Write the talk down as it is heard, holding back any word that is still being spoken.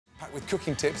packed with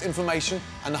cooking tips, information,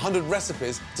 and 100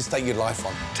 recipes to stake your life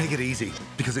on. Take it easy,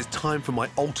 because it's time for my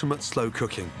ultimate slow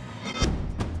cooking.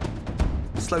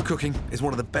 Slow cooking is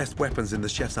one of the best weapons in the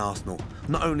chef's arsenal.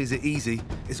 Not only is it easy,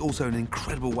 it's also an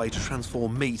incredible way to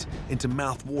transform meat into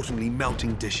mouth-wateringly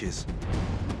melting dishes.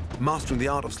 Mastering the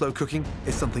art of slow cooking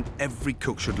is something every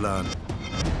cook should learn.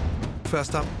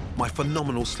 First up, my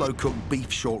phenomenal slow-cooked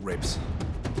beef short ribs.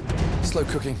 Slow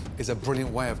cooking is a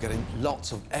brilliant way of getting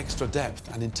lots of extra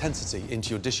depth and intensity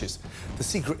into your dishes. The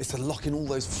secret is to lock in all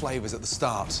those flavours at the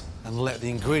start and let the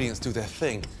ingredients do their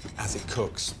thing as it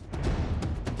cooks.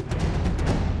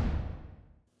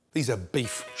 These are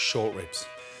beef short ribs,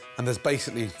 and there's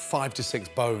basically 5 to 6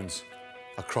 bones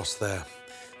across there.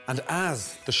 And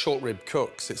as the short rib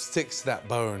cooks, it sticks to that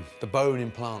bone. The bone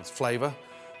implants flavour,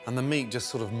 and the meat just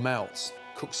sort of melts.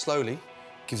 Cooked slowly,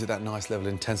 gives it that nice level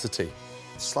of intensity.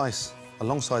 Slice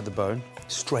alongside the bone,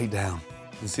 straight down.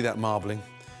 You can see that marbling.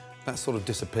 That sort of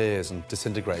disappears and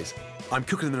disintegrates. I'm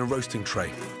cooking them in a roasting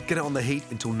tray. Get it on the heat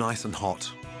until nice and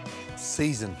hot.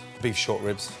 Season beef short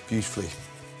ribs beautifully.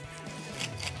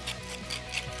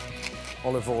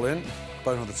 Olive oil in,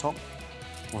 bone on the top.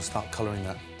 We'll start colouring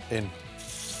that in.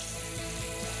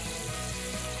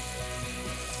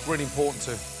 Really important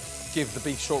to give the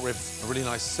beef short ribs a really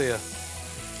nice sear.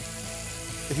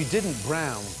 If you didn't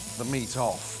brown the meat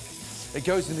off, it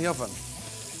goes in the oven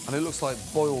and it looks like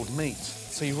boiled meat.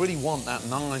 So you really want that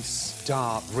nice,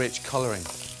 dark, rich colouring.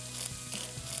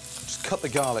 Just cut the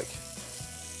garlic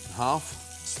in half,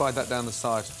 slide that down the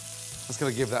side. That's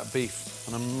going to give that beef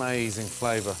an amazing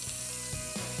flavour.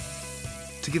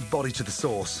 To give body to the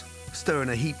sauce, stir in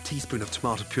a heaped teaspoon of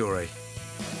tomato puree.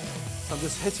 I'm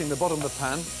just hitting the bottom of the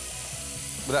pan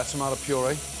with that tomato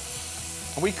puree.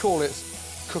 And we call it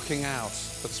cooking out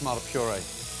the tomato puree.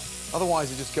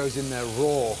 Otherwise, it just goes in there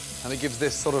raw, and it gives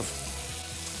this sort of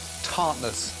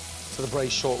tartness to the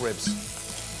braised short ribs.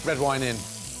 Red wine in.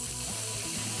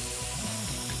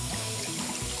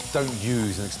 Don't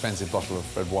use an expensive bottle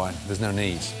of red wine. There's no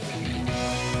need.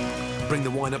 Bring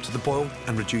the wine up to the boil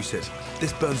and reduce it.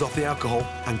 This burns off the alcohol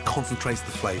and concentrates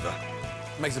the flavour.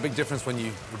 It makes a big difference when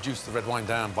you reduce the red wine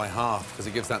down by half, because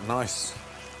it gives that nice,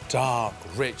 dark,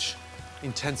 rich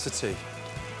intensity.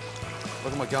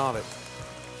 Look at my garlic.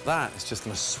 That is just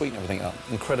going to sweeten everything up.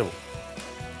 Incredible.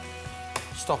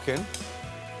 Stock in.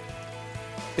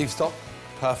 Beef stock,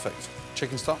 perfect.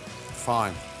 Chicken stock,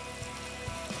 fine.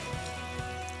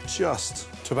 Just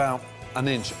to about an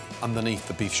inch underneath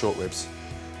the beef short ribs.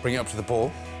 Bring it up to the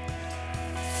boil.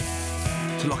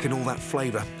 To lock in all that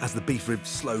flavour as the beef ribs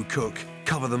slow cook,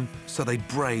 cover them so they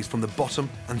braise from the bottom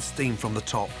and steam from the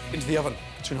top. Into the oven,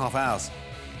 2.5 hours.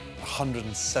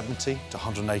 170 to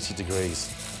 180 degrees.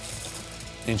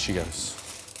 In she goes.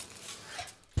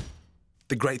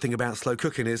 The great thing about slow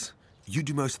cooking is you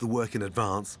do most of the work in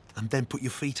advance and then put your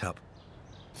feet up.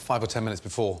 5 or 10 minutes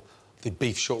before the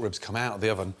beef short ribs come out of the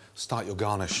oven, start your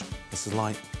garnish. This is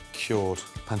light cured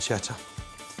pancetta.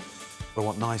 I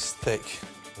want nice, thick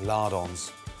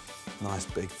lardons, nice,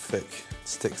 big, thick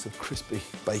sticks of crispy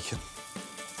bacon.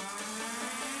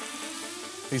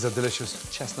 These are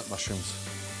delicious chestnut mushrooms.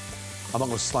 I'm not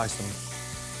going to slice them.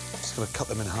 I'm just going to cut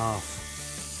them in half.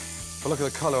 But look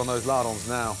at the colour on those lardons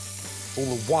now. All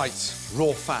the white,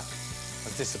 raw fat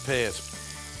has disappeared.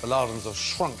 The lardons have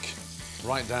shrunk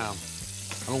right down.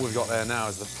 And all we've got there now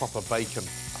is the proper bacon.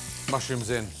 Mushrooms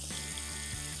in.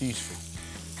 Beautiful.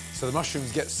 So the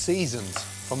mushrooms get seasoned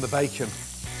from the bacon.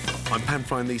 I'm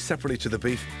pan-frying these separately to the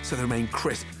beef so they remain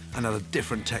crisp and at a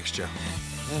different texture.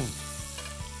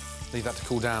 Leave that to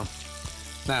cool down.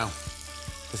 Now,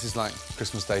 this is like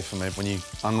Christmas Day for me. When you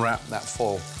unwrap that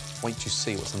foil, wait till you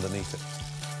see what's underneath it.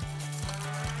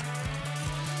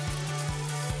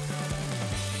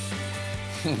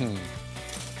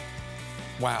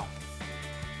 Wow.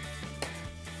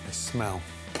 They smell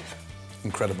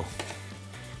incredible.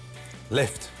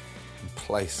 Lift and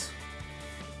place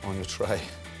on your tray.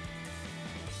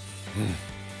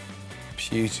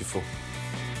 Beautiful.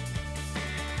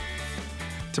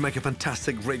 To make a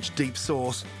fantastic, rich, deep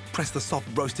sauce, press the soft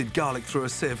roasted garlic through a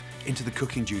sieve into the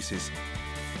cooking juices.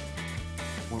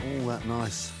 Want all that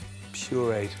nice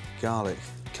pureed garlic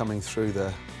coming through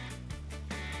there,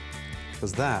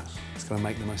 because that is going to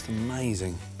make the most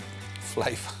amazing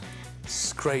flavour.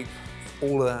 Scrape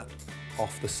all of that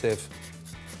off the sieve.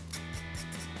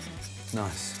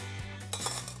 Nice.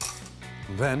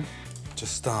 And then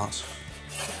just start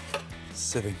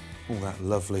sieving all that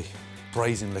lovely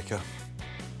braising liquor.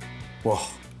 Whoa.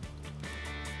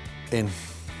 In.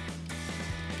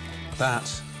 That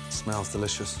smells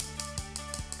delicious.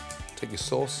 Take your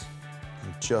sauce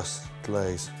and just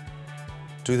glaze.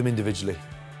 Do them individually.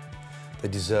 They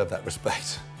deserve that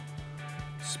respect.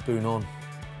 Spoon on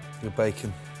your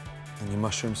bacon and your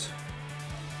mushrooms.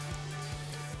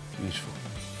 Beautiful.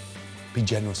 Be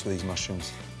generous with these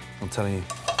mushrooms. I'm telling you,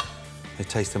 they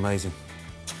taste amazing.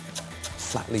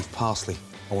 Flat leaf parsley.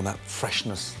 I want that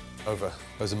freshness over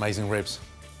those amazing ribs.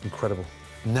 Incredible.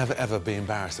 Never ever be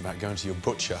embarrassed about going to your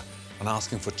butcher and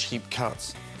asking for cheap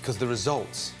cuts, because the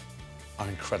results are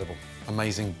incredible.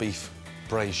 Amazing beef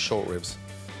braised short ribs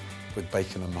with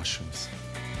bacon and mushrooms.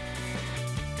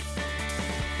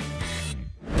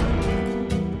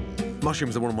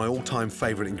 Mushrooms are one of my all-time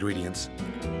favourite ingredients.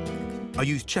 I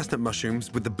use chestnut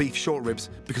mushrooms with the beef short ribs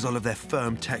because I love their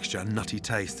firm texture and nutty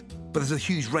taste. But there's a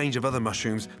huge range of other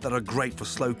mushrooms that are great for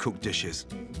slow-cooked dishes.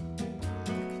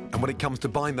 And when it comes to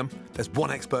buying them, there's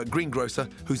one expert greengrocer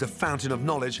who's a fountain of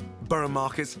knowledge, Borough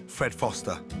Market's Fred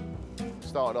Foster.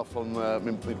 Started off on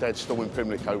my dad's stall in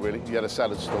Pimlico, really. He had a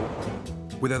salad stall.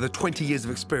 With over 20 years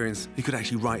of experience, he could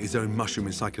actually write his own mushroom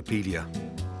encyclopedia.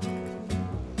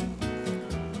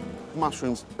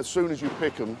 Mushrooms, as soon as you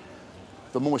pick them,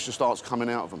 the moisture starts coming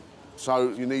out of them. So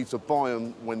you need to buy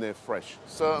them when they're fresh.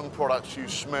 Certain products you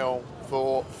smell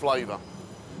for flavour,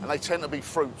 and they tend to be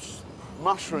fruits.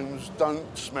 Mushrooms don't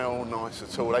smell nice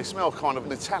at all. They smell kind of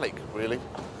metallic, really.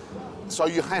 So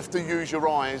you have to use your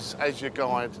eyes as your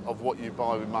guide of what you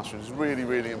buy with mushrooms. It's really,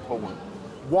 really important.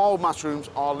 Wild mushrooms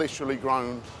are literally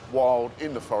grown wild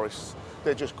in the forests.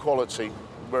 They're just quality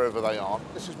wherever they are.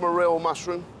 This is morel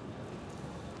mushroom.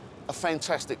 A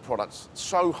fantastic product,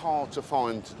 so hard to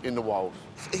find in the wild.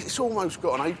 It's almost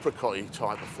got an apricot-y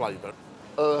type of flavour,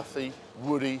 earthy,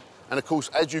 woody, and of course,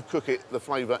 as you cook it, the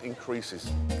flavour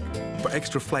increases. For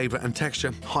extra flavour and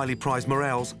texture, highly prized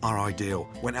morels are ideal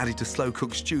when added to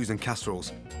slow-cooked stews and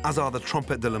casseroles, as are the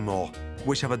trompette de la mort,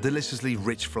 which have a deliciously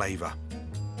rich flavour.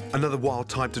 Another wild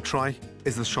type to try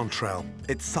is the chanterelle.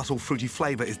 Its subtle fruity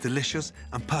flavour is delicious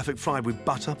and perfect fried with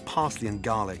butter, parsley and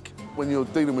garlic. When you're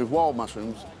dealing with wild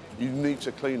mushrooms, you need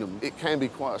to clean them. It can be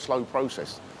quite a slow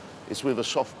process. It's with a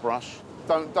soft brush.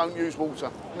 Don't use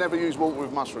water. Never use water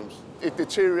with mushrooms. It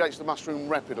deteriorates the mushroom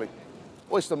rapidly.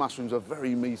 Oyster mushrooms are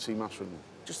very meaty mushroom.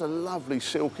 Just a lovely,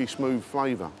 silky, smooth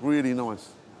flavour. Really nice.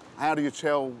 How do you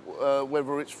tell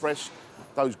whether it's fresh?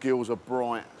 Those gills are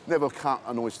bright. Never cut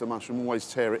an oyster mushroom,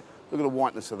 always tear it. Look at the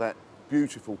whiteness of that.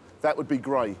 Beautiful. That would be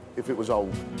grey if it was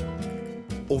old.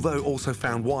 Although also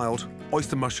found wild,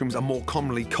 oyster mushrooms are more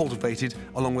commonly cultivated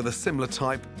along with a similar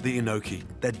type, the enoki.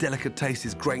 Their delicate taste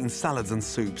is great in salads and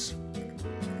soups.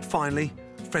 Finally,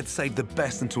 Fred saved the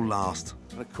best until last.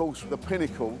 And of course, the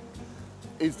pinnacle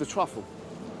is the truffle.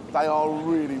 They are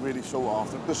really, really sought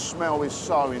after. The smell is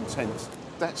so intense.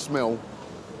 That smell,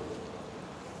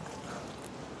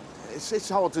 it's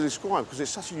hard to describe because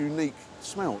it's such a unique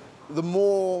smell. The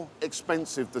more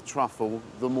expensive the truffle,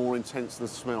 the more intense the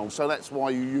smell. So that's why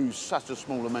you use such a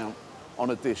small amount on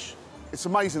a dish. It's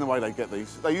amazing the way they get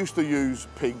these. They used to use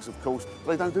pigs, of course,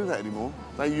 but they don't do that anymore.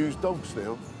 They use dogs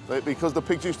now because the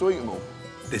pigs used to eat them all.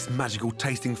 This magical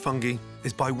tasting fungi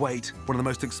is by weight one of the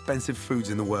most expensive foods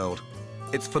in the world.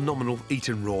 It's phenomenal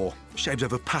eaten raw, shaped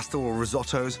over pasta or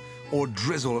risottos, or a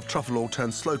drizzle of truffle oil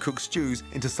turns slow-cooked stews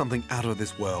into something out of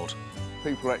this world.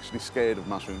 People are actually scared of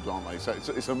mushrooms, aren't they? So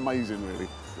it's amazing, really.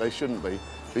 They shouldn't be,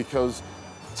 because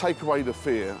take away the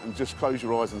fear and just close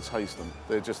your eyes and taste them.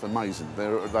 They're just amazing. They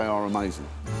are amazing.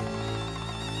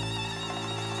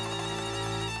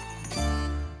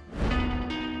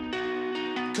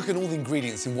 Cooking all the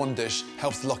ingredients in one dish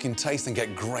helps lock in taste and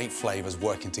get great flavours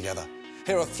working together.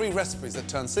 Here are 3 recipes that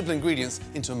turn simple ingredients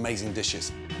into amazing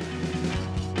dishes.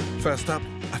 First up,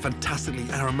 a fantastically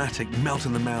aromatic,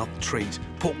 melt-in-the-mouth treat,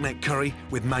 pork neck curry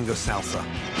with mango salsa.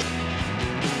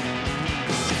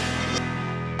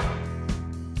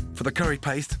 For the curry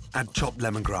paste, add chopped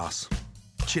lemongrass,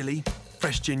 chilli,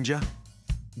 fresh ginger,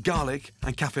 garlic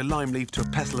and kaffir lime leaf to a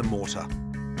pestle and mortar.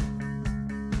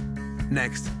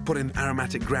 Next, put in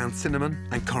aromatic ground cinnamon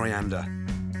and coriander,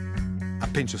 a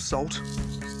pinch of salt,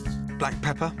 black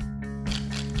pepper,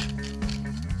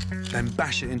 then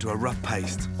bash it into a rough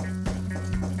paste.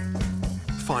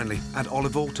 Finally, add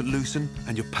olive oil to loosen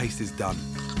and your paste is done.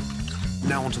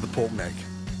 Now onto the pork neck.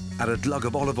 Add a glug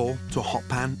of olive oil to a hot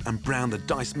pan and brown the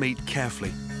diced meat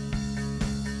carefully,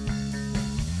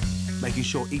 making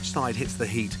sure each side hits the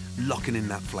heat, locking in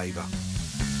that flavour.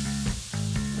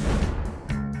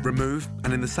 Remove,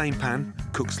 and in the same pan,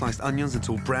 cook sliced onions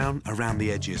until brown around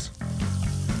the edges.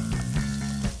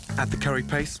 Add the curry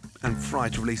paste and fry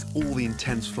to release all the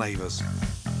intense flavours.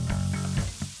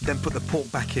 Then put the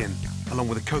pork back in, along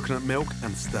with the coconut milk,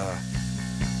 and stir.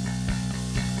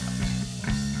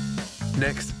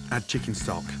 Next, add chicken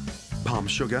stock, palm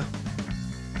sugar,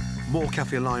 more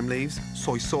kaffir lime leaves,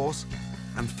 soy sauce,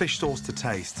 and fish sauce to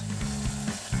taste.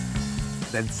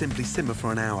 Then simply simmer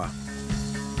for an hour.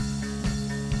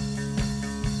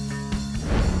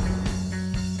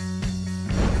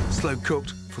 Slow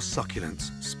cooked for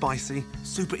succulence, spicy,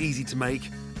 super easy to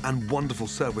make, and wonderful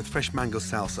served with fresh mango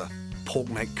salsa, pork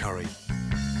neck curry.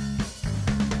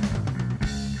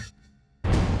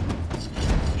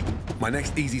 My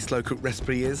next easy slow cook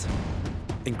recipe is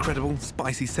incredible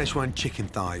spicy Szechuan chicken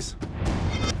thighs.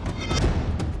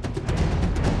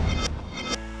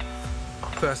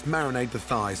 First, marinate the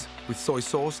thighs with soy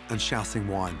sauce and Shaoxing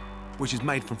wine, which is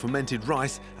made from fermented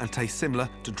rice and tastes similar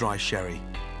to dry sherry.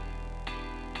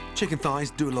 Chicken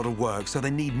thighs do a lot of work, so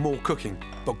they need more cooking,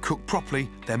 but cooked properly,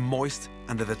 they're moist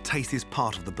and they're the tastiest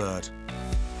part of the bird.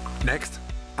 Next,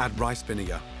 add rice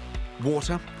vinegar,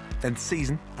 water, then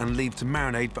season and leave to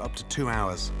marinate for up to 2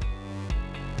 hours.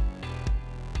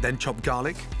 Then chop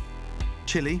garlic,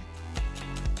 chili,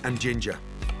 and ginger.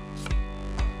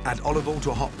 Add olive oil to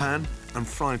a hot pan and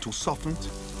fry until softened.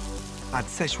 Add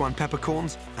Szechuan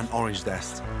peppercorns and orange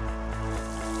zest.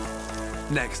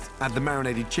 Next, add the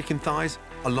marinated chicken thighs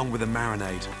along with the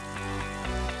marinade.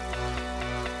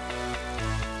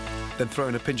 Then throw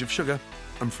in a pinch of sugar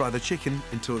and fry the chicken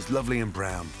until it's lovely and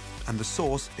brown, and the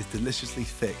sauce is deliciously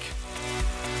thick.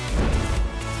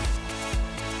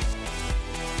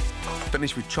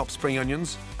 Finish with chopped spring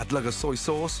onions, a glug of soy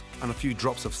sauce, and a few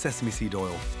drops of sesame seed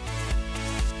oil.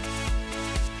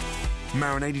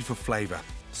 Marinated for flavour,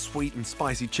 sweet and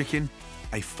spicy chicken,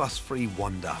 a fuss-free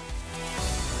wonder.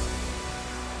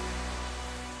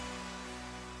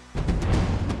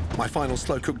 My final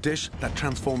slow-cooked dish that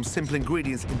transforms simple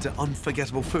ingredients into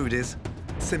unforgettable food is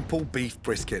simple beef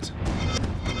brisket.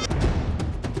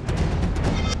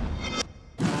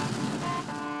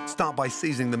 Start by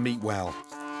seasoning the meat well.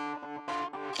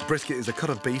 Brisket is a cut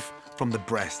of beef from the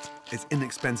breast. It's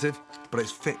inexpensive, but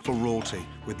it's fit for royalty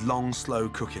with long, slow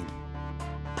cooking.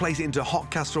 Place it into a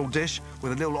hot casserole dish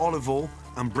with a little olive oil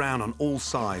and brown on all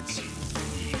sides.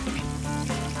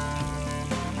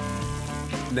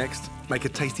 Next, make a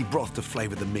tasty broth to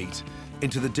flavour the meat.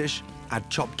 Into the dish, add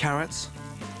chopped carrots,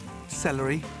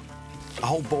 celery, a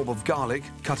whole bulb of garlic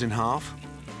cut in half,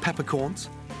 peppercorns,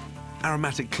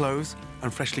 aromatic cloves,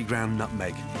 and freshly ground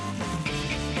nutmeg.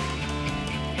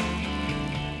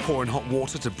 Pour in hot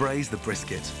water to braise the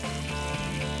brisket.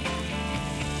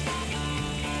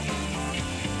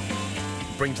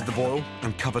 Bring to the boil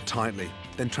and cover tightly.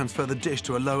 Then transfer the dish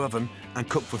to a low oven and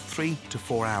cook for 3 to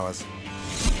 4 hours.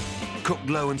 Cooked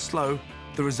low and slow,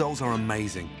 the results are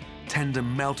amazing. Tender,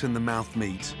 melt-in-the-mouth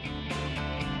meat.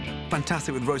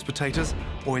 Fantastic with roast potatoes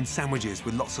or in sandwiches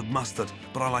with lots of mustard,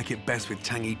 but I like it best with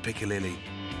tangy piccalilli.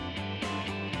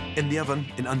 In the oven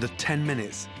in under 10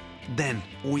 minutes. Then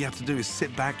all you have to do is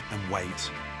sit back and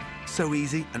wait. So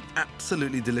easy and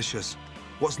absolutely delicious.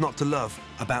 What's not to love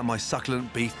about my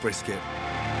succulent beef brisket?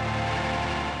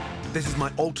 This is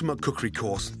my ultimate cookery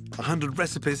course, 100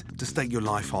 recipes to stake your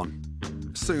life on.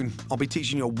 Soon, I'll be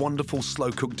teaching you a wonderful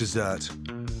slow-cooked dessert.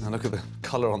 And look at the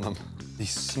colour on them. The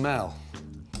smell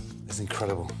is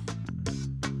incredible.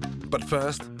 But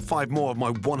first, 5 more of my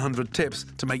 100 tips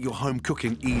to make your home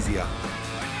cooking easier.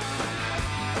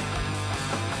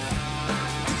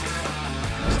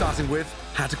 Starting with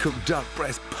how to cook duck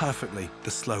breast perfectly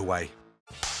the slow way.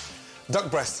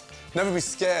 Duck breast. Never be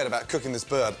scared about cooking this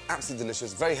bird. Absolutely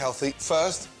delicious, very healthy.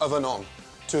 First, oven on,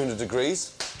 200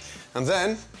 degrees. And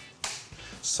then,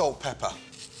 salt, pepper.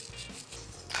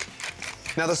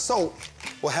 Now, the salt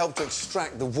will help to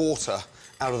extract the water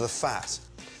out of the fat.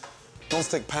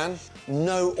 Non-stick pan,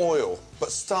 no oil,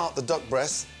 but start the duck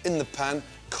breast in the pan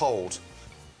cold.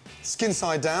 Skin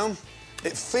side down,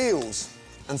 it feels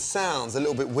and sounds a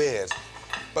little bit weird.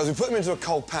 But as we put them into a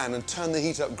cold pan and turn the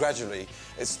heat up gradually,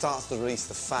 it starts to release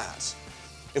the fat.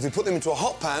 If we put them into a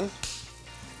hot pan,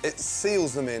 it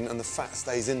seals them in and the fat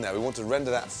stays in there. We want to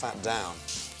render that fat down.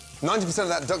 90% of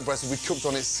that duck breast will be cooked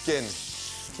on its skin.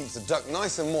 Keeps the duck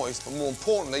nice and moist, but more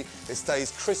importantly, it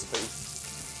stays crispy.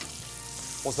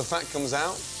 Once the fat comes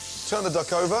out, turn the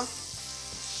duck over.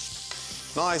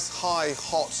 Nice, high,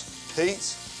 hot heat.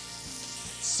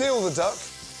 Seal the duck.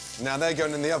 Now they're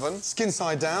going in the oven, skin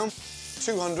side down,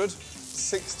 200,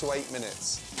 6 to 8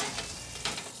 minutes.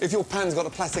 If your pan's got a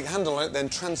plastic handle on it, then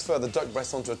transfer the duck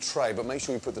breast onto a tray, but make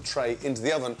sure you put the tray into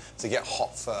the oven to get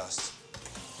hot first.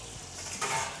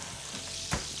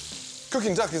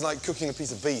 Cooking duck is like cooking a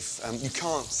piece of beef. You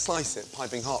can't slice it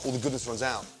piping hot, all the goodness runs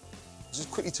out. Just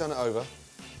quickly turn it over,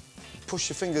 push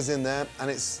your fingers in there,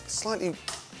 and it's slightly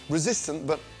resistant,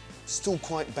 but still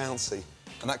quite bouncy.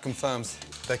 And that confirms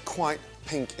they're quite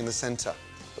pink in the centre.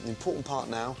 But the important part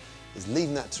now is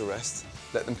leaving that to rest,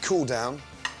 let them cool down,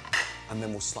 and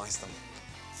then we'll slice them.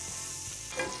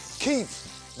 Keep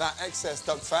that excess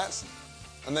duck fat,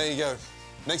 and there you go.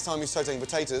 Next time you're sauteing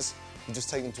potatoes, you just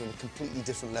take them to a completely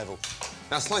different level.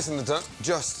 Now, slicing the duck,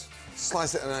 just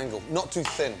slice it at an angle, not too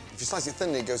thin. If you slice it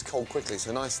thinly, it goes cold quickly,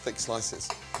 so nice thick slices.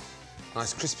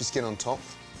 Nice crispy skin on top,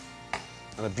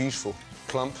 and a beautiful,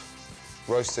 plump,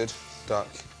 roasted duck.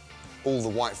 All the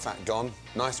white fat gone,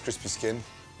 nice crispy skin,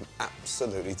 and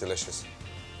absolutely delicious.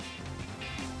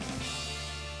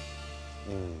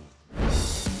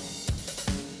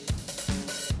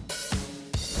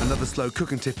 Another slow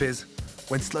cooking tip is,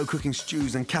 when slow cooking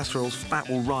stews and casseroles, fat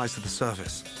will rise to the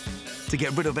surface. To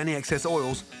get rid of any excess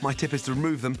oils, my tip is to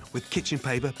remove them with kitchen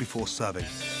paper before serving.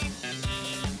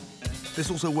 This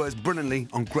also works brilliantly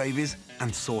on gravies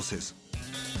and sauces.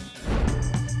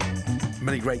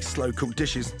 Many great slow-cooked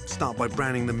dishes start by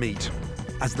browning the meat.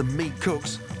 As the meat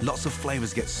cooks, lots of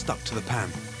flavours get stuck to the pan.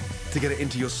 To get it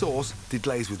into your sauce,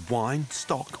 deglaze with wine,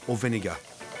 stock or vinegar.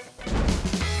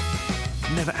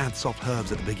 Never add soft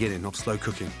herbs at the beginning of slow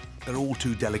cooking. They're all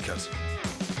too delicate.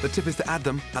 The tip is to add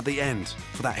them at the end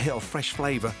for that hit of fresh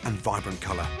flavour and vibrant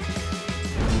colour.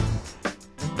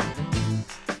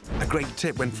 A great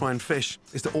tip when frying fish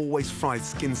is to always fry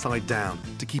skin side down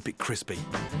to keep it crispy.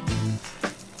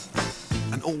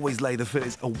 And always lay the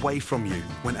fillets away from you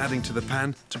when adding to the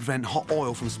pan to prevent hot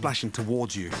oil from splashing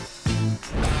towards you.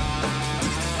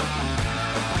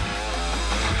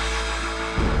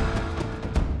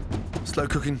 Slow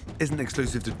cooking isn't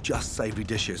exclusive to just savoury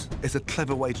dishes. It's a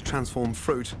clever way to transform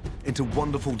fruit into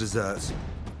wonderful desserts,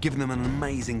 giving them an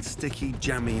amazing sticky,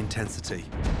 jammy intensity.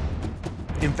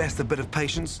 Invest a bit of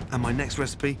patience, and my next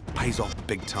recipe pays off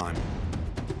big time.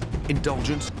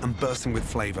 Indulgent and bursting with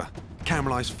flavour.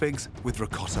 Caramelised figs with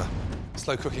ricotta.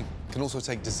 Slow cooking can also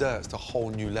take desserts to a whole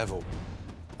new level.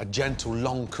 A gentle,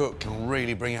 long cook can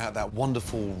really bring out that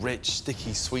wonderful, rich,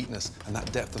 sticky sweetness and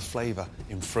that depth of flavour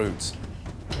in fruits.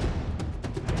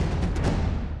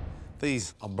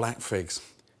 These are black figs.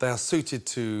 They are suited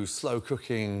to slow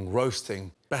cooking,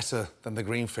 roasting, better than the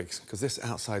green figs, because this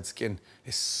outside skin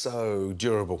is so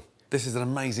durable. This is an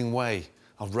amazing way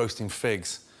of roasting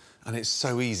figs, and it's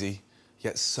so easy,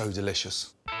 yet so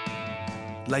delicious.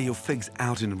 Lay your figs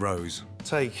out in rows.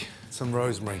 Take some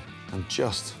rosemary and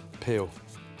just peel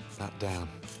that down.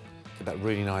 Get that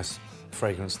really nice,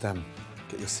 fragrant stem.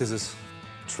 Get your scissors,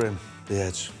 trim the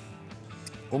edge.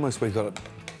 Almost where you've got a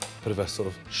bit of a sort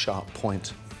of sharp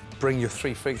point. Bring your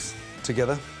 3 figs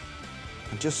together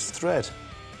and just thread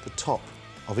the top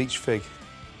of each fig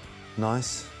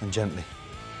nice and gently.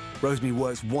 Rosemary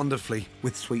works wonderfully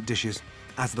with sweet dishes.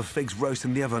 As the figs roast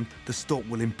in the oven, the stalk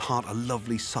will impart a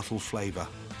lovely, subtle flavour.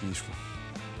 Beautiful.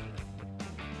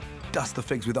 Dust the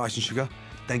figs with icing sugar,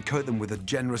 then coat them with a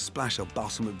generous splash of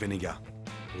balsamic vinegar.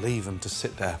 Leave them to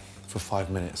sit there for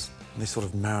 5 minutes, and they sort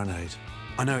of marinate.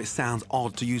 I know it sounds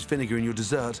odd to use vinegar in your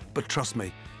dessert, but trust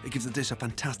me, it gives the dish a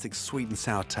fantastic sweet and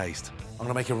sour taste. I'm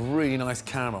gonna make a really nice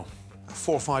caramel.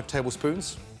 4 or 5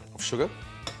 tablespoons of sugar.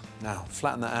 Now,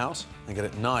 flatten that out and get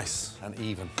it nice and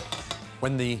even.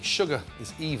 When the sugar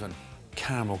is even,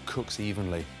 caramel cooks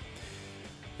evenly.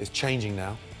 It's changing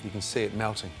now. You can see it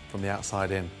melting from the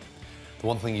outside in. The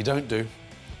one thing you don't do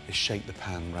is shake the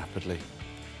pan rapidly.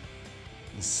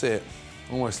 You see it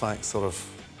almost like sort of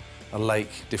a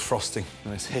lake defrosting,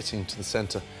 and it's hitting to the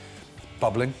centre,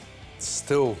 bubbling. It's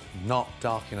still not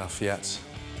dark enough yet.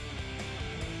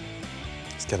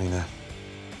 It's getting there.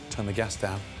 Turn the gas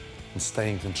down and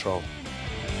stay in control.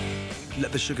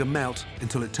 Let the sugar melt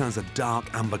until it turns a dark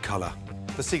amber colour.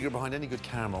 The secret behind any good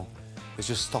caramel is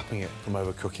just stopping it from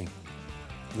overcooking.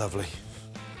 Lovely.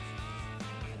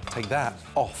 Take that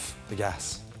off the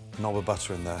gas. Knob of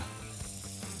butter in there.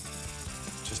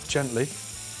 Just gently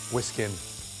whisk in.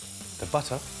 The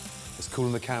butter is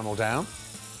cooling the caramel down.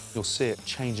 You'll see it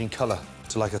changing colour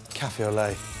to like a cafe au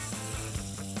lait.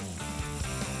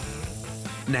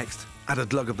 Next, add a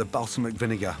glug of the balsamic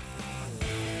vinegar.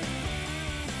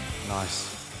 Nice.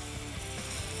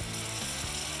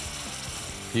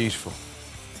 Beautiful.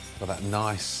 Got that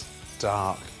nice,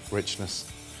 dark richness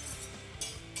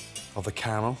of the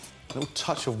caramel. A little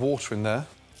touch of water in there.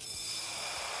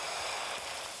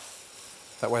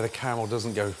 That way the caramel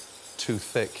doesn't go too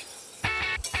thick.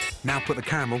 Now put the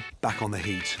caramel back on the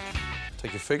heat.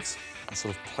 Take your figs and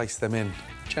sort of place them in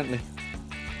gently.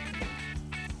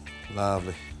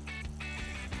 Lovely.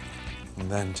 And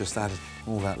then just add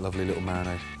all that lovely little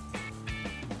marinade.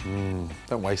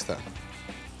 Don't waste that.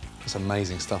 It's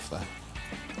amazing stuff there.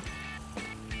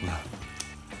 No.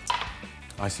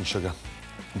 Icing sugar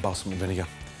and balsamic vinegar.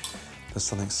 There's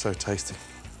something so tasty.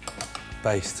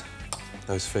 Baste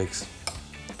those figs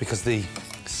because the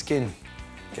skin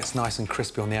gets nice and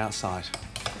crispy on the outside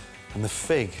and the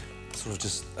fig sort of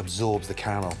just absorbs the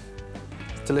caramel.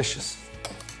 It's delicious.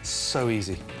 So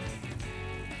easy.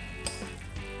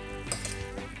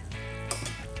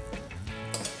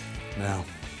 Now,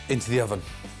 into the oven.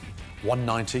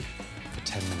 190 for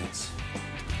 10 minutes.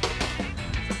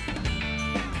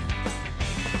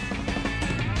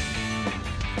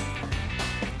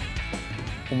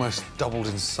 Almost doubled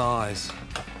in size.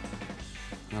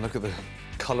 Now look at the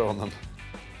colour on them.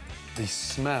 The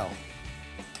smell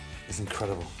is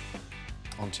incredible.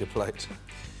 Onto your plate.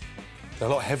 They're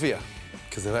a lot heavier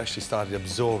because they've actually started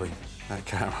absorbing that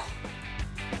caramel.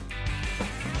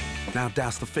 Now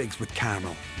douse the figs with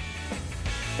caramel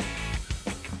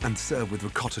and serve with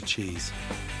ricotta cheese.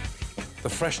 The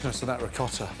freshness of that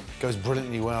ricotta goes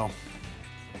brilliantly well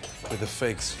with the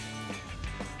figs.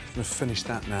 I'm going to finish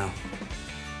that now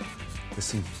with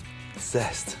some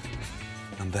zest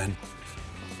and then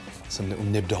some little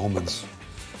nibbed almonds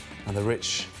and the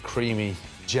rich, creamy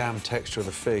jam texture of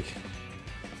the fig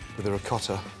with the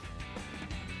ricotta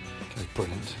goes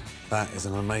brilliant. That is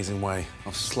an amazing way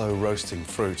of slow roasting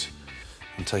fruit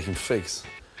and taking figs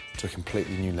to a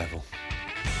completely new level.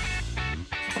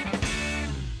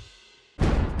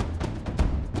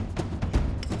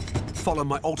 Follow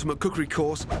my ultimate cookery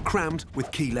course crammed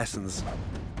with key lessons,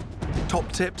 top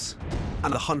tips,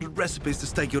 and 100 recipes to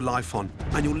stake your life on,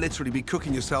 and you'll literally be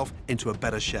cooking yourself into a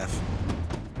better chef.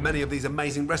 Many of these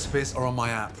amazing recipes Are on my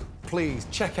app. Please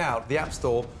check out the App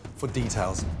Store for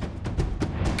details.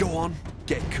 Go on,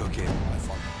 get cooking.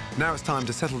 Now it's time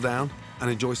to settle down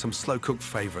and enjoy some slow-cooked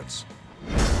favourites.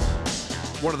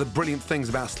 One of the brilliant things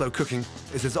about slow cooking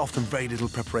is there's often very little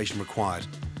preparation required,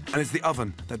 and it's the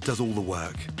oven that does all the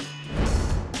work.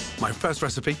 My first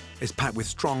recipe is packed with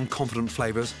strong, confident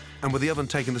flavours, and with the oven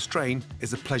taking the strain,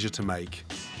 is a pleasure to make.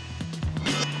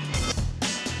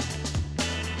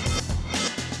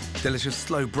 Delicious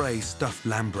slow braised stuffed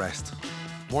lamb breast.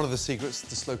 One of the secrets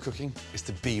to slow cooking is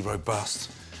to be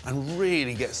robust and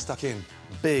really get stuck in.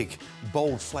 Big,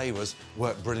 bold flavours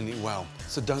work brilliantly well,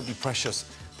 so don't be precious.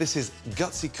 This is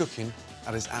gutsy cooking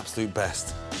at its absolute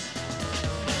best.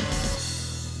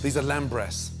 These are lamb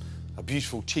breasts, a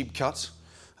beautiful cheap cut,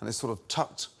 and it's sort of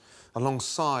tucked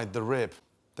alongside the rib.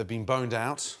 They've been boned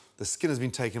out, the skin has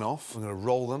been taken off. I'm going to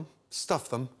roll them, stuff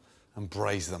them, and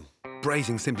braise them.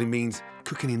 Braising simply means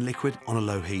cooking in liquid on a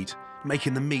low heat,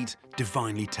 making the meat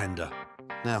divinely tender.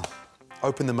 Now,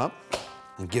 open them up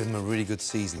and give them a really good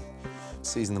season.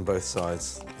 Season them both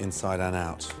sides, inside and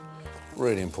out.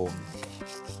 Really important.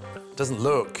 Doesn't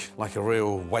look like a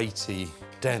real weighty,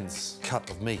 dense cut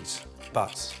of meat,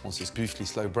 but once it's beautifully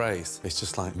slow braised, it's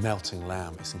just like melting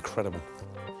lamb. It's incredible.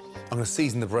 I'm going to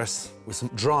season the breasts with some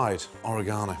dried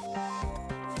oregano.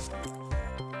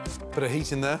 Bit of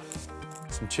heat in there,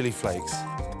 some chili flakes,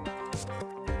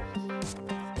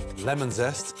 lemon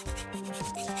zest,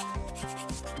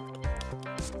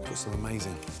 put some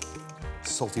amazing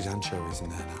salted anchovies in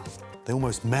there now. They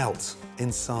almost melt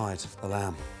inside the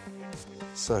lamb.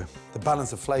 So the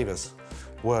balance of flavours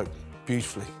work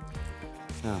beautifully.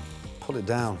 Now, pull it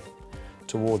down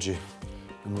towards you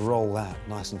and roll that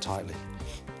nice and tightly.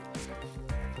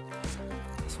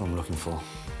 That's what I'm looking for.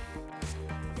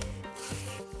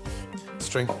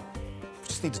 String. We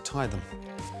just need to tie them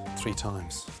 3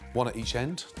 times. 1 at each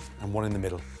end and 1 in the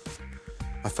middle.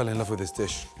 I fell in love with this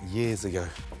dish years ago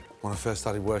when I first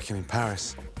started working in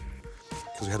Paris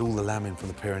because we had all the lamb in from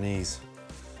the Pyrenees.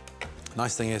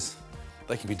 Nice thing is,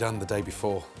 they can be done the day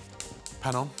before.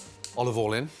 Pan on, olive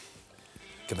oil in,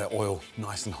 get that oil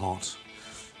nice and hot.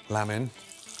 Lamb in.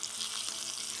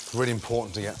 It's really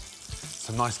important to get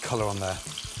some nice colour on there.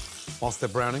 Whilst they're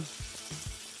browning,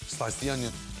 slice the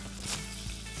onion.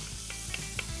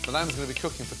 The lamb's going to be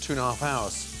cooking for 2.5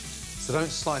 hours, so don't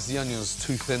slice the onions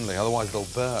too thinly, otherwise they'll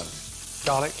burn.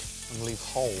 Garlic, I'm going to leave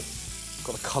whole.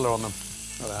 Got a colour on them.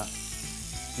 Look at that.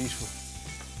 Beautiful.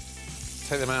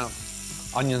 Take them out.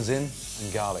 Onions in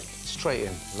and garlic. Straight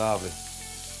in. Lovely.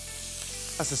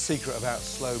 That's the secret about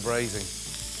slow braising.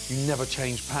 You never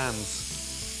change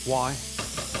pans. Why?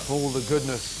 All the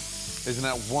goodness is in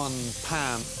that one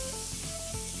pan.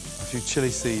 A few chili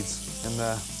seeds in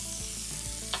there.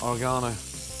 Oregano.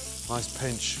 Nice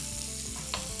pinch.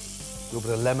 A little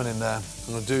bit of lemon in there.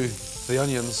 I'm going to do the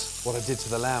onions what I did to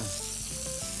the lamb.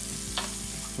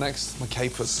 Next, my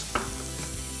capers.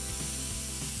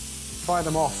 Fry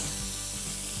them off.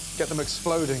 Get them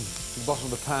exploding at the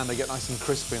bottom of the pan. They get nice and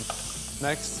crispy.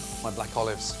 Next, my black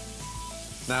olives.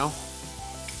 Now,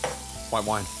 white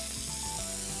wine.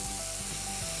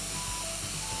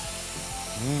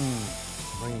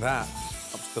 Bring that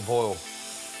up to the boil.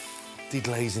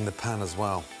 deglazing the pan as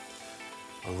well,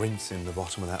 rinsing the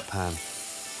bottom of that pan.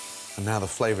 And now the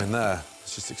flavour in there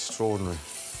is just extraordinary.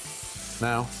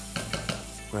 Now,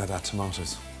 we add our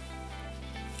tomatoes.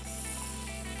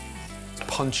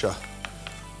 Let's puncture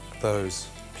those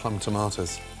plum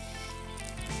tomatoes.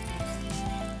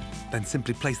 Then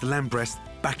simply place the lamb breast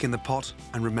back in the pot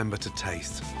and remember to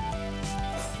taste.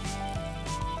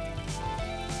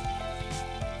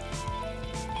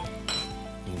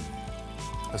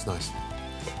 That's nice.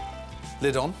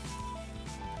 Lid on.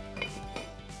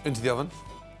 Into the oven.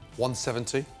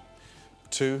 170.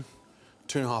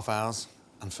 2.5 hours,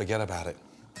 and forget about it.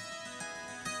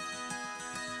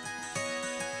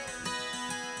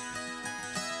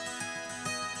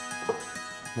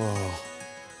 Whoa,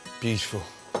 beautiful.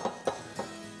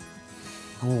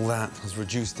 All that has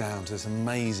reduced down to this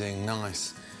amazing,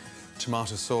 nice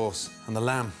tomato sauce. And the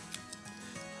lamb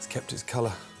has kept its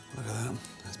colour. Look at that.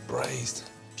 It's braised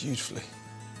beautifully.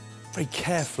 Very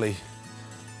carefully,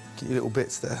 get your little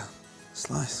bits there.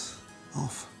 Slice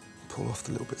off, pull off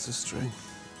the little bits of string.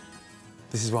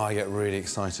 This is why I get really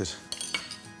excited.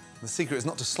 The secret is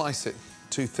not to slice it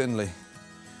too thinly.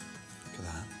 Look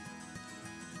at that.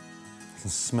 You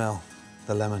can smell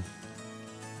the lemon.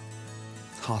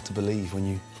 It's hard to believe when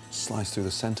you slice through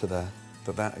the centre there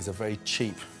that that is a very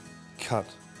cheap cut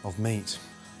of meat.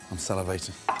 I'm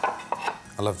salivating.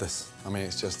 I love this. I mean,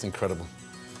 it's just incredible.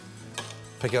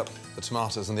 Pick up the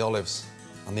tomatoes and the olives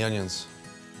and the onions.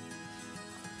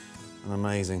 An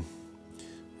amazing,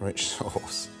 rich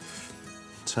sauce.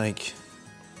 Take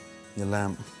your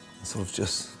lamb and sort of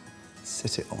just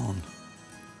sit it on.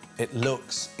 It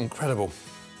looks incredible.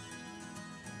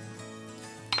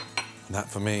 And that,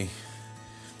 for me,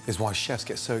 is why chefs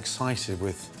get so excited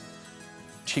with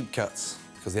cheap cuts,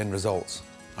 because the end results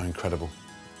are incredible.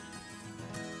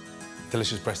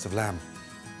 Delicious breast of lamb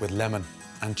with lemon,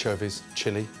 anchovies,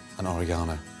 chilli and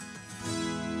oregano.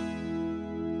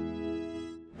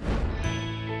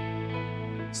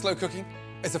 Slow cooking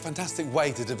is a fantastic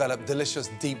way to develop delicious,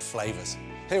 deep flavours.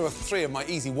 Here are 3 of my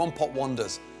easy one-pot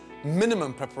wonders.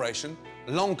 Minimum preparation,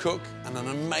 long cook, and an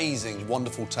amazing,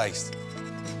 wonderful taste.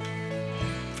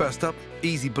 First up,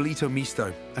 easy bollito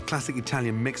misto, a classic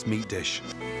Italian mixed meat dish.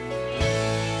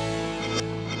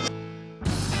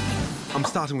 I'm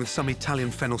starting with some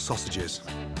Italian fennel sausages.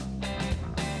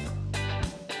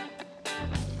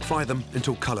 Fry them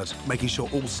until coloured, making sure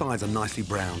all sides are nicely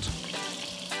browned.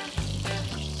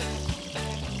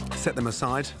 Set them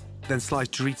aside, then slice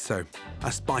chorizo,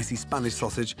 a spicy Spanish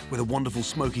sausage with a wonderful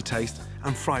smoky taste,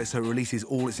 and fry it so it releases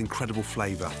all its incredible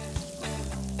flavour.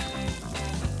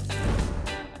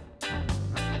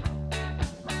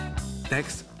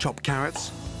 Next, chop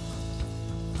carrots,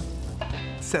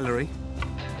 celery,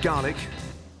 garlic,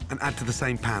 and add to the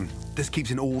same pan. This keeps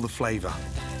in all the flavour.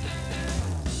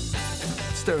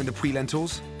 Stir in the puy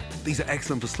lentils. These are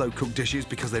excellent for slow-cooked dishes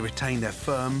because they retain their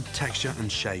firm texture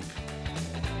and shape.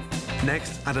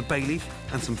 Next, add a bay leaf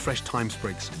and some fresh thyme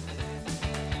sprigs.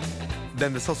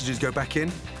 Then the sausages go back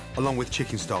in, along with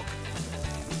chicken stock.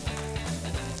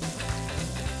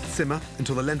 Simmer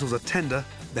until the lentils are tender,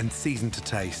 then season to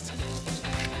taste.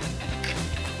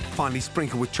 Finally,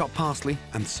 sprinkle with chopped parsley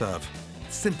and serve.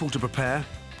 Simple to prepare,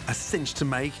 a cinch to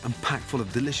make, and packed full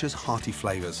of delicious, hearty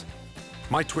flavours.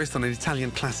 My twist on an Italian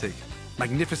classic.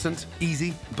 Magnificent,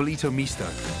 easy bollito misto.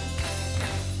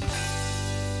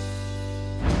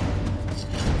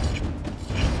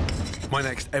 My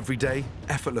next everyday,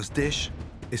 effortless dish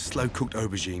is slow-cooked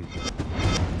aubergine.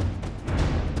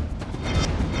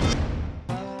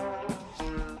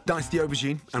 Dice the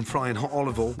aubergine and fry in hot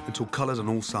olive oil until coloured on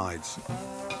all sides.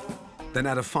 Then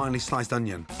add a finely sliced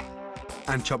onion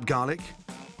and chopped garlic.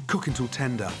 Cook until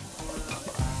tender.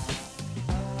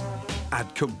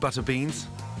 Add cooked butter beans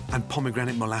and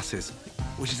pomegranate molasses,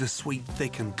 which is a sweet,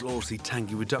 thick and gloriously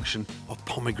tangy reduction of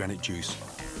pomegranate juice.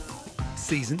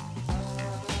 Season.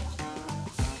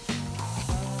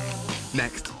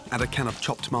 Next, add a can of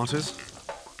chopped tomatoes,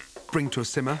 bring to a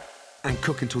simmer, and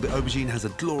cook until the aubergine has a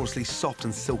gloriously soft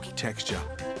and silky texture.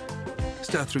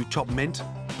 Stir through chopped mint,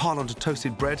 pile onto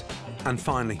toasted bread, and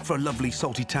finally, for a lovely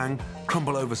salty tang,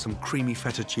 crumble over some creamy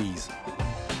feta cheese.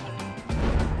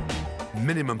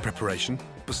 Minimum preparation,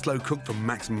 but slow cooked for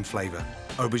maximum flavour.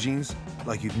 Aubergines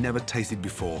like you've never tasted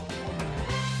before.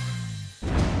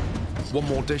 One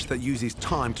more dish that uses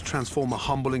time to transform a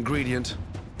humble ingredient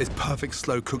is perfect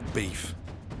slow-cooked beef.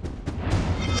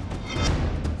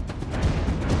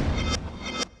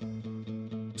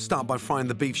 Start by frying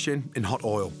the beef shin in hot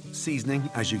oil, seasoning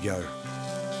as you go.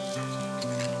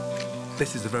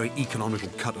 This is a very economical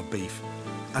cut of beef.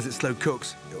 As it slow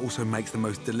cooks, it also makes the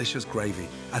most delicious gravy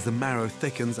as the marrow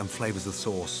thickens and flavours the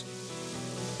sauce.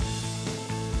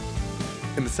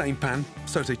 In the same pan,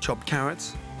 sauté chopped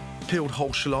carrots, peeled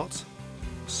whole shallots,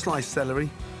 sliced celery,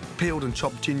 peeled and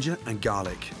chopped ginger and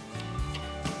garlic.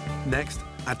 Next,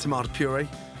 add tomato puree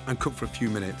and cook for a few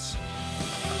minutes.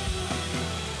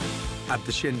 Add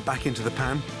the shin back into the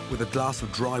pan with a glass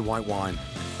of dry white wine.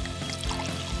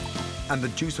 And the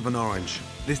juice of an orange.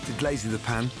 This deglazes the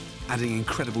pan, adding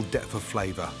incredible depth of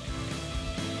flavour.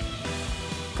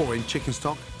 Pour in chicken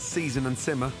stock, season and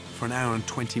simmer for an hour and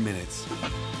 20 minutes.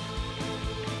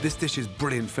 This dish is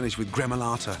brilliant finished with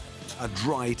gremolata, a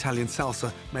dry Italian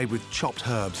salsa made with chopped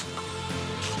herbs.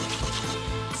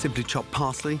 Simply chop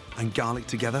parsley and garlic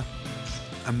together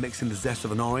and mix in the zest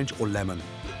of an orange or lemon.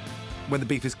 When the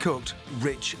beef is cooked,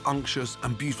 rich, unctuous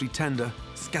and beautifully tender,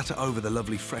 scatter over the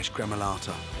lovely fresh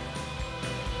gremolata.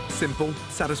 Simple,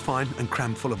 satisfying and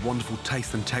crammed full of wonderful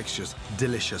taste and textures.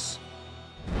 Delicious.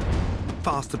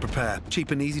 Fast to prepare, cheap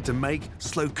and easy to make,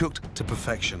 slow cooked to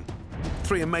perfection.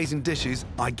 3 amazing dishes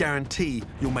I guarantee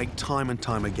you'll make time and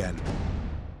time again.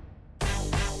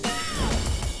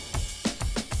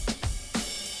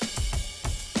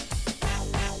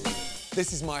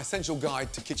 This is my essential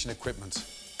guide to kitchen equipment.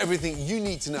 Everything you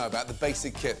need to know about the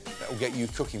basic kit that will get you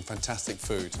cooking fantastic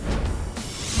food.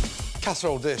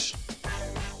 Casserole dish.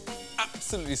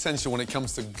 Absolutely essential when it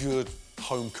comes to good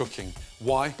home cooking.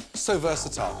 Why? So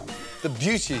versatile. The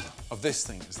beauty of this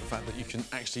thing is the fact that you can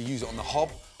actually use it on the hob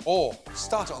or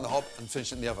start it on the hob and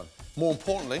finish it in the oven. More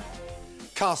importantly,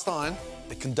 cast iron,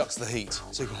 it conducts the heat,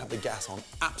 so you can have the gas on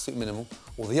absolute minimal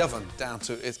or the oven down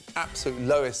to its absolute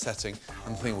lowest setting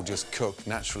and the thing will just cook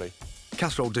naturally.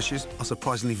 Casserole dishes are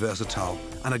surprisingly versatile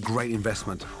and a great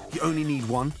investment. You only need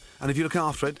one, and if you look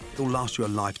after it, it'll last you a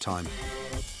lifetime.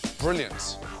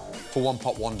 Brilliant for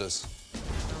one-pot wonders.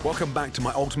 Welcome back to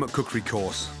my ultimate cookery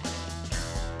course.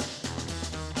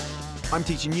 I'm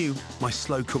teaching you my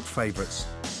slow-cooked favourites.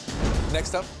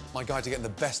 Next up, my guide to getting the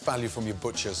best value from your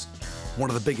butchers. One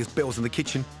of the biggest bills in the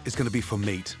kitchen is going to be for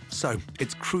meat, so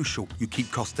it's crucial you keep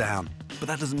costs down. But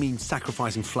that doesn't mean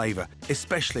sacrificing flavour,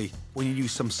 especially when you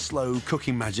use some slow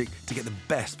cooking magic to get the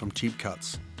best from cheap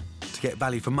cuts. To get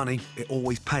value for money, it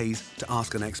always pays to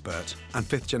ask an expert. And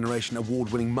 5th-generation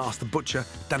award-winning master butcher,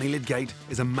 Danny Lidgate,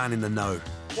 is a man in the know.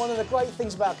 One of the great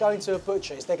things about going to a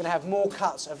butcher is they're going to have more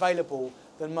cuts available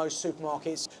than most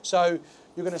supermarkets. So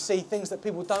you're going to see things that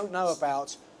people don't know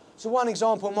about. So one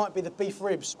example might be the beef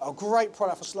ribs, a great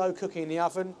product for slow cooking in the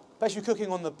oven. Especially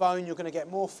cooking on the bone, you're going to get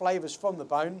more flavours from the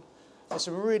bone. There's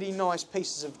some really nice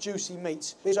pieces of juicy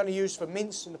meat. These are only used for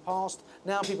mince in the past.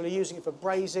 Now people are using it for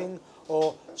braising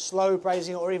or slow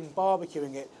braising or even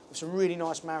barbecuing it with some really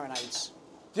nice marinades.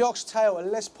 The oxtail are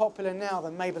less popular now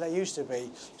than maybe they used to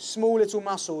be. Small little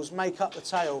muscles make up the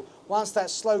tail. Once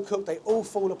that's slow cooked, they all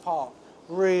fall apart.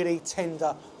 Really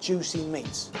tender, juicy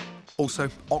meat. Also,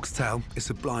 oxtail is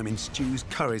sublime in stews,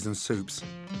 curries and soups.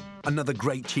 Another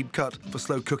great cheap cut for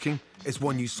slow cooking is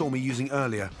one you saw me using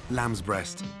earlier, lamb's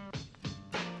breast.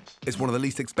 It's one of the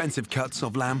least expensive cuts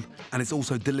of lamb, and it's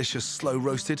also delicious slow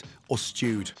roasted or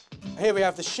stewed. Here we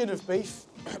have the shin of beef,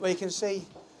 where you can see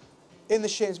in the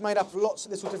shin it's made up of lots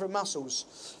of little different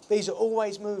muscles. These are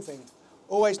always moving,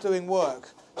 always doing work,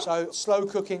 so slow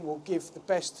cooking will give the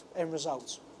best end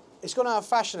results. It's gone out of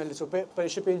fashion a little bit, but it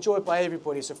should be enjoyed by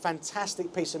everybody. It's a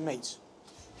fantastic piece of meat.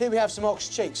 Here we have some ox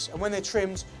cheeks, and when they're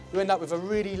trimmed, you end up with a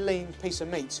really lean piece of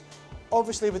meat.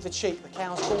 Obviously, with the cheek, the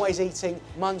cow's always eating,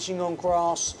 munching on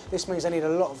grass. This means they need a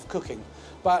lot of cooking.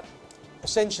 But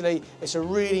essentially, it's a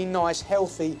really nice,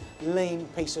 healthy, lean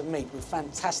piece of meat with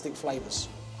fantastic flavours.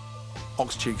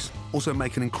 Ox cheeks also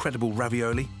make an incredible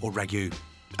ravioli or ragu.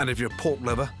 And if you're a pork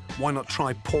lover, why not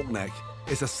try pork neck?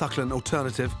 It's a succulent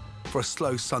alternative for a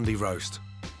slow Sunday roast.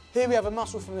 Here we have a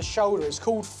muscle from the shoulder. It's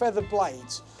called feather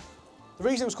blades. The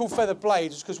reason it was called feather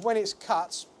blades is because when it's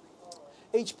cut,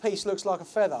 each piece looks like a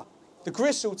feather. The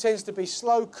gristle tends to be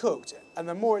slow cooked, and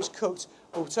the more it's cooked,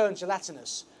 it will turn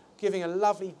gelatinous, giving a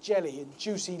lovely jelly and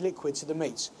juicy liquid to the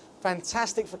meat.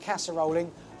 Fantastic for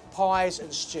casseroling, pies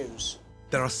and stews.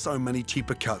 There are so many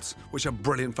cheaper cuts which are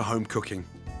brilliant for home cooking.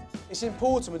 It's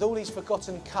important with all these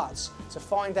forgotten cuts to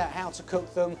find out how to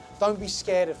cook them. Don't be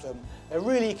scared of them. They're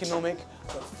really economic,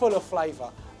 but full of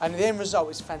flavour, and the end result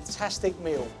is a fantastic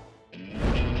meal.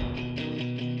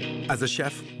 As a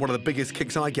chef, one of the biggest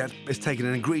kicks I get is taking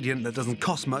an ingredient that doesn't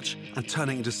cost much and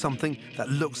turning it into something that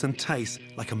looks and tastes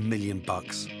like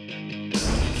 $1,000,000.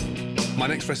 My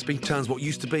next recipe turns what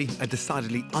used to be a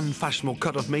decidedly unfashionable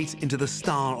cut of meat into the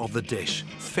star of the dish,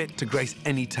 fit to grace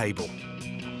any table.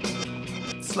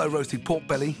 Slow roasted pork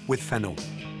belly with fennel.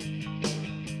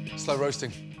 Slow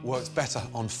roasting works better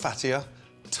on fattier,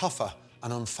 tougher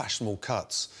and unfashionable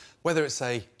cuts. Whether it's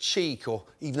a cheek or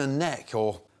even a neck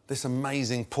or this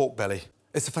amazing pork belly,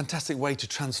 it's a fantastic way to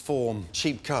transform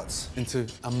cheap cuts into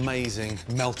amazing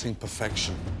melting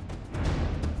perfection.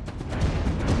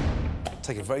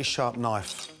 Take a very sharp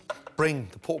knife, bring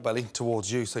the pork belly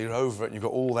towards you so you're over it and you've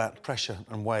got all that pressure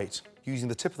and weight. Using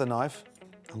the tip of the knife,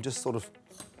 I'm just sort of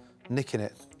nicking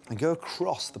it and go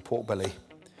across the pork belly.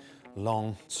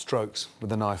 Long strokes with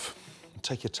the knife.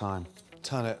 Take your time.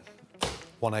 Turn it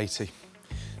 180.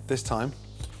 This time,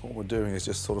 what we're doing is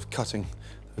just sort of cutting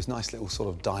those nice little sort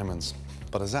of diamonds.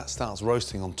 But as that starts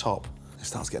roasting on top, it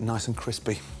starts getting nice and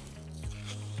crispy.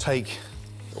 Take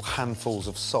little handfuls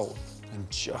of salt and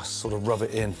just sort of rub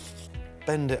it in.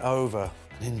 Bend it over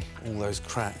and in all those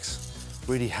cracks.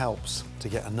 Really helps to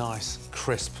get a nice,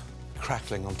 crisp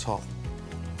crackling on top.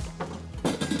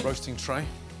 Roasting tray.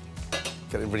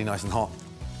 Get it really nice and hot.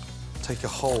 Take a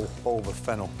whole bowl of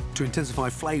fennel. To intensify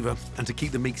flavour and to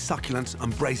keep the meat succulent,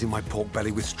 I'm braising my pork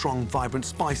belly with strong, vibrant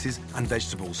spices and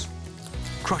vegetables.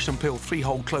 Crush and peel 3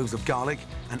 whole cloves of garlic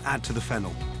and add to the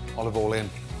fennel. Olive oil in.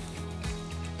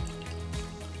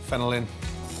 Fennel in.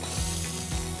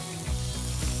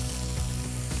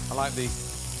 I like the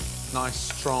nice,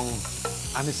 strong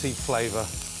aniseed flavour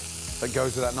that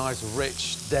goes with that nice,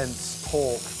 rich, dense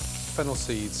pork. Fennel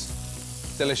seeds.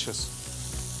 Delicious.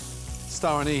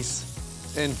 Star anise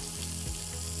in.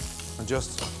 And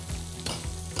just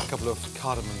a couple of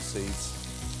cardamom seeds.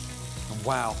 And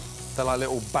wow, they're like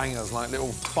little bangers, like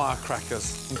little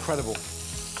firecrackers. Incredible.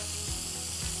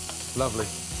 Lovely.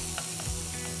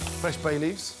 Fresh bay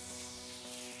leaves.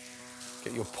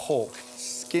 Get your pork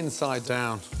skin side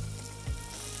down.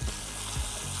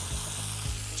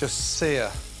 Just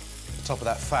sear the top of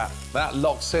that fat. That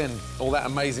locks in all that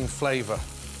amazing flavour.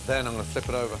 Then I'm going to flip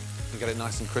it over and get it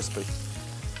nice and crispy.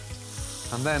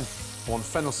 And then I want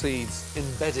fennel seeds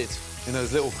embedded in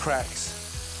those little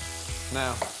cracks.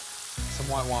 Now, some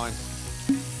white wine.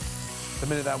 The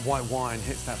minute that white wine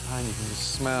hits that pan, you can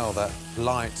just smell that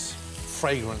light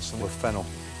fragrance from the fennel.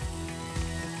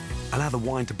 Allow the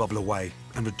wine to bubble away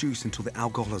and reduce until the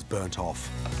alcohol has burnt off.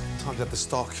 Time to add the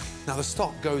stock. Now, the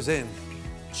stock goes in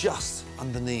just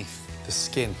underneath the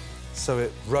skin, so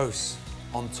it roasts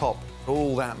on top.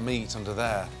 All that meat under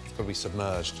there has got to be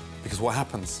submerged, because what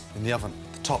happens in the oven,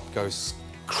 the top goes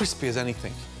crispy as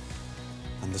anything,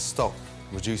 and the stock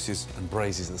reduces and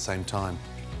braises at the same time.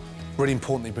 Really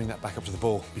important that you bring that back up to the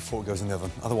boil before it goes in the oven,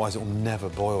 otherwise it will never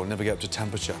boil, never get up to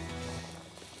temperature.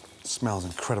 It smells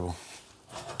incredible.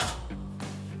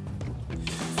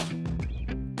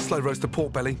 Slow roast the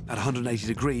pork belly at 180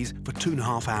 degrees for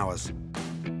 2.5 hours.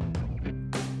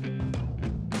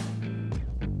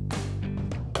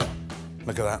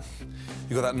 Look at that.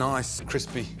 You've got that nice,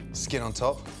 crispy skin on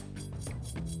top.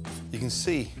 You can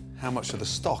see how much of the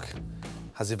stock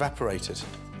has evaporated.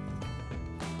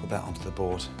 Put that onto the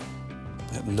board.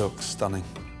 It looks stunning.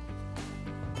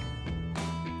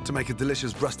 To make a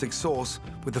delicious rustic sauce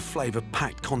with the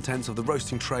flavour-packed contents of the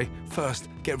roasting tray, first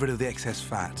get rid of the excess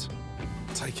fat.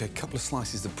 Take a couple of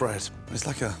slices of bread. It's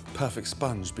like a perfect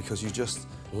sponge because you just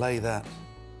lay that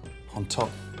on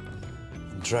top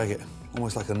and drag it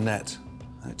almost like a net.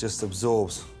 And it just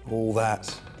absorbs all that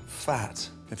fat.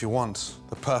 If you want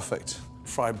the perfect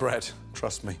fried bread,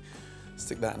 trust me,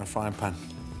 stick that in a frying pan.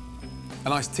 A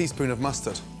nice teaspoon of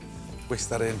mustard, whisk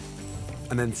that in.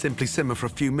 And then simply simmer for a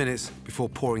few minutes before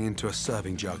pouring into a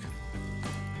serving jug.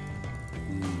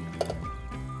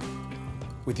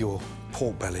 With your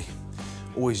pork belly,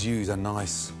 always use a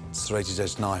nice serrated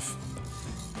edge knife.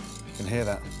 You can hear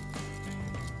that.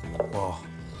 Wow.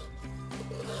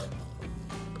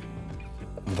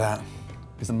 That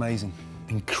is amazing.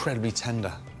 Incredibly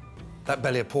tender. That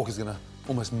belly of pork is gonna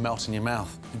almost melt in your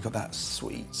mouth. You've got that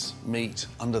sweet meat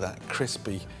under that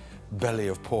crispy belly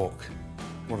of pork.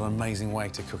 What an amazing way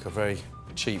to cook a very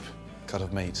cheap cut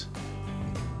of meat.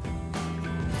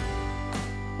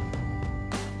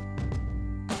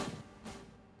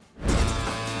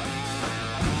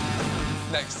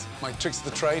 Next, my tricks of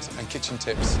the trade and kitchen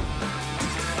tips.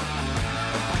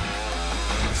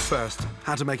 First,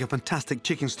 how to make a fantastic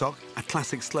chicken stock, a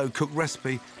classic slow-cooked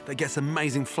recipe that gets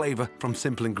amazing flavour from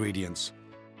simple ingredients.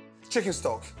 Chicken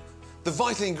stock, the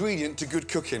vital ingredient to good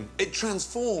cooking. It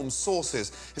transforms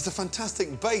sauces. It's a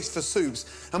fantastic base for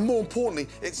soups, and more importantly,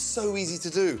 it's so easy to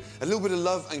do. A little bit of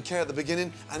love and care at the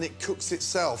beginning, and it cooks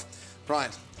itself.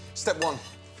 Right, step one,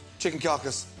 chicken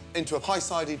carcass into a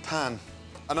high-sided pan.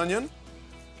 An onion,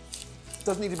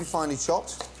 doesn't need to be finely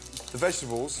chopped. The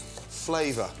vegetables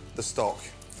flavour the stock.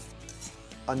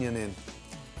 Onion in.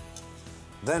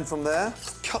 Then from there,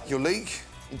 cut your leek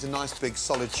into nice big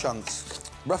solid chunks.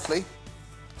 Roughly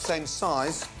same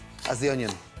size as the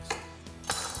onion.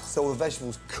 So all the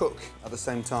vegetables cook at the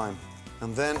same time.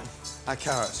 And then our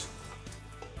carrot.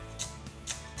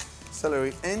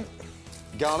 Celery in,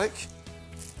 garlic,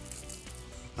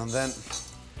 and then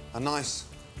a nice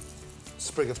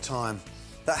sprig of thyme.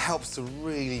 That helps to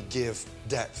really give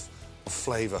depth of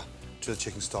flavour to the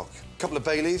chicken stock. A couple of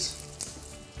bay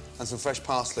leaves and some fresh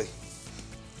parsley.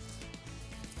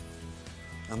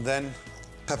 And then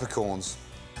peppercorns.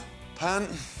 Pan,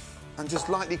 and just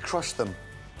lightly crush them.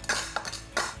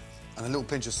 And a little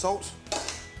pinch of salt.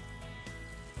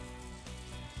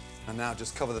 And now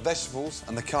just cover the vegetables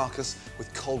and the carcass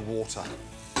with cold water.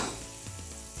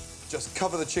 Just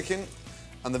cover the chicken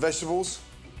and the vegetables.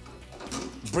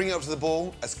 Bring it up to the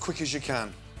boil as quick as you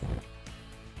can.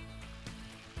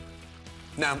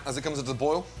 Now, as it comes up to the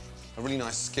boil, a really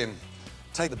nice skim.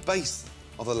 Take the base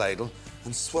of the ladle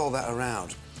and swirl that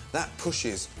around. That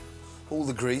pushes all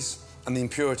the grease and the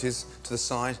impurities to the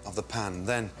side of the pan.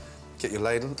 Then get your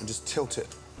ladle and just tilt it.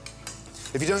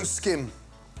 If you don't skim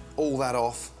all that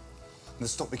off, the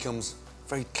stock becomes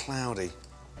very cloudy.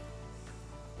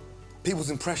 People's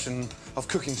impression of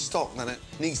cooking stock, that it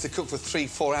needs to cook for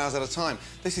 3-4 hours at a time.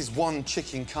 This is one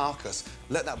chicken carcass.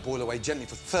 Let that boil away gently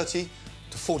for 30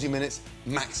 to 40 minutes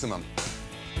maximum.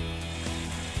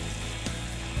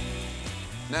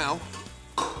 Now,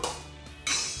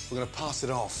 we're going to pass it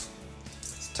off.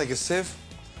 Take a sieve,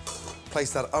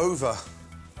 place that over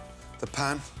the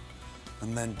pan,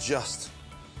 and then just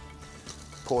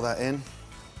pour that in.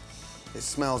 It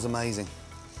smells amazing.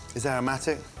 It's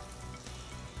aromatic.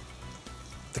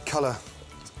 The colour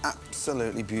is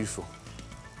absolutely beautiful.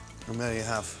 And there you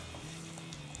have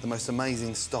the most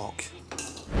amazing stock.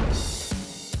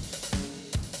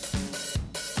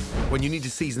 When you need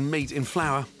to season meat in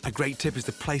flour, a great tip is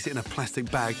to place it in a plastic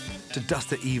bag to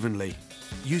dust it evenly.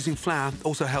 Using flour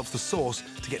also helps the sauce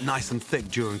to get nice and thick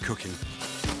during cooking.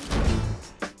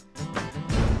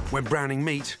 When browning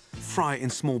meat, fry it in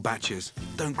small batches.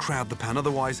 Don't crowd the pan,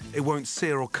 otherwise it won't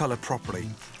sear or colour properly.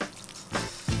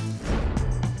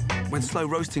 When slow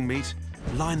roasting meat,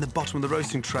 line the bottom of the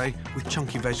roasting tray with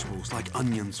chunky vegetables like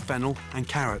onions, fennel and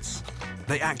carrots.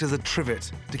 They act as a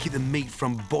trivet to keep the meat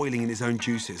from boiling in its own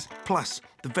juices. Plus,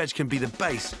 the veg can be the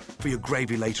base for your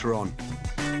gravy later on.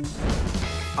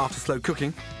 After slow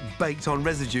cooking, baked-on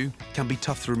residue can be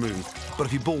tough to remove, but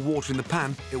if you boil water in the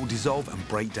pan, it will dissolve and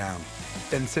break down.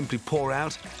 Then simply pour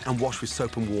out and wash with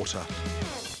soap and water.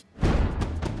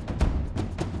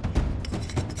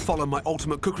 Follow my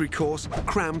ultimate cookery course,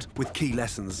 crammed with key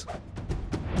lessons.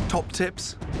 Top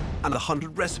tips and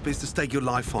 100 recipes to stake your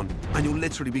life on, and you'll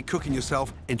literally be cooking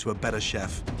yourself into a better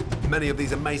chef. Many of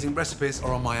these amazing recipes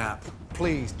are on my app.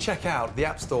 Please check out the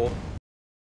App Store